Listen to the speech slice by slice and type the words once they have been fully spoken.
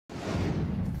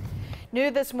New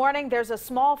this morning, there's a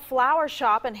small flower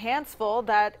shop in Hansville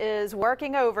that is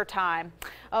working overtime.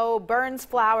 Oh, Burns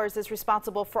Flowers is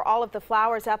responsible for all of the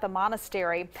flowers at the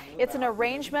monastery. It's an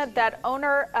arrangement that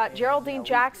owner Geraldine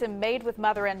Jackson made with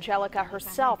Mother Angelica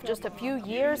herself just a few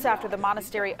years after the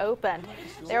monastery opened.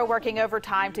 They're working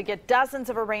overtime to get dozens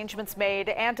of arrangements made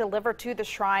and delivered to the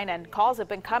shrine, and calls have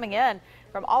been coming in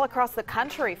from all across the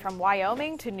country, from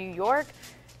Wyoming to New York.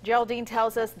 Geraldine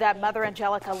tells us that Mother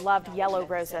Angelica loved yellow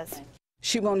roses.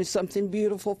 She wanted something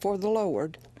beautiful for the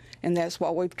Lord, and that's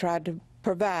what we've tried to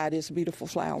provide, is a beautiful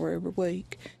flower every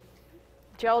week.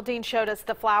 Geraldine showed us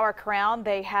the flower crown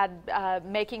they had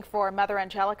making for Mother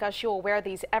Angelica. She will wear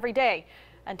these every day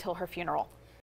until her funeral.